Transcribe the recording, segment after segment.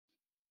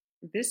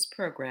This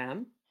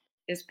program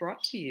is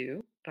brought to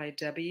you by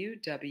W.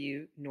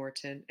 W.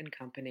 Norton and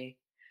Company,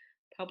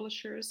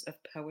 publishers of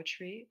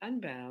Poetry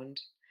Unbound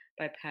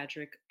by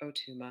Padraig Ó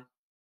Tuama.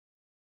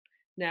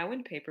 Now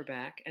in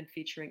paperback and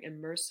featuring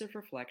immersive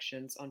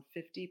reflections on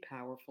 50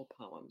 powerful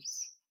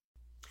poems.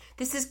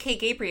 This is Kay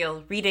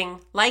Gabriel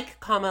reading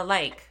Like,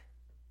 Like.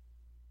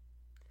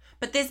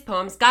 But this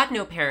poem's got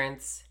no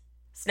parents.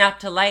 Snapped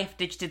to life,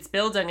 ditched its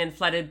building, and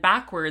flooded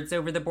backwards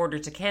over the border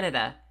to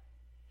Canada.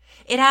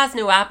 It has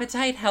no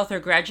appetite, health, or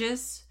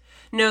grudges.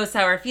 No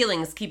sour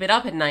feelings keep it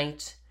up at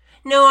night.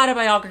 No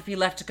autobiography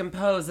left to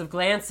compose of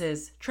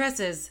glances,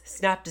 tresses,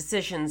 snap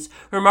decisions,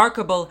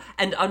 remarkable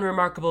and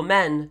unremarkable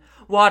men,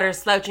 water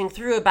slouching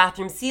through a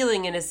bathroom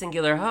ceiling in a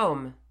singular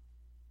home.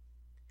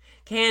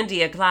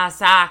 Candy, a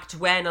class act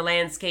when a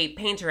landscape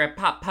painter at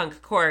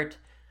pop-punk court.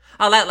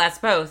 I'll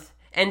outlast both,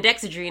 and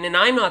Dexedrine, and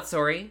I'm not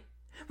sorry.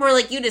 More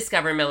like you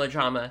discover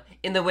melodrama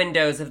in the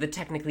windows of the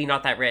technically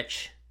not that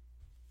rich.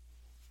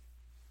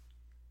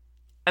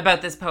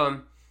 About this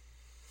poem.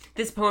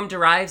 This poem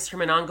derives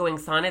from an ongoing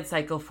sonnet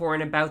cycle for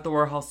and about the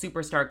Warhol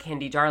superstar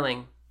Candy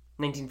Darling,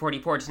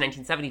 1944 to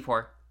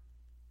 1974.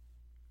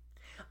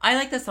 I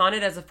like the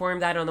sonnet as a form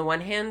that, on the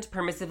one hand,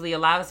 permissively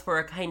allows for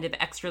a kind of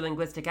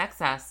extra-linguistic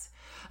excess,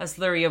 a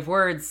slurry of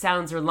words,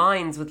 sounds, or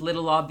lines with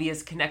little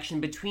obvious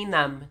connection between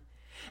them,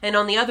 and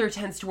on the other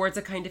tends towards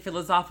a kind of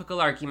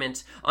philosophical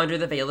argument under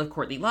the veil of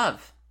courtly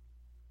love.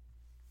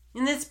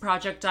 In this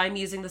project, I'm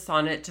using the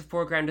sonnet to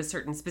foreground a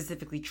certain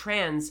specifically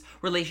trans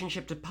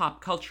relationship to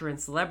pop culture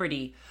and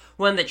celebrity,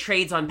 one that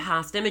trades on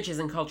past images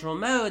and cultural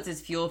modes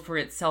as fuel for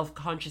its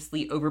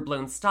self-consciously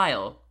overblown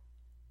style.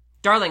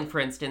 Darling,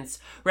 for instance,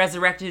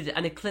 resurrected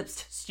an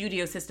eclipsed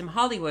studio system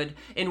Hollywood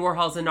in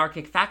Warhol's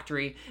anarchic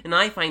factory, and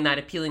I find that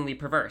appealingly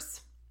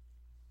perverse.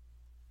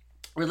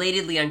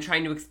 Relatedly, I'm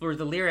trying to explore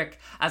the lyric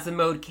as a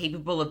mode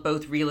capable of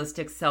both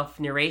realistic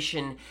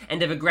self-narration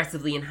and of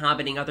aggressively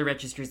inhabiting other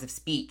registers of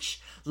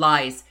speech,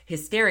 lies,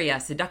 hysteria,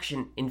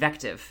 seduction,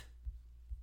 invective.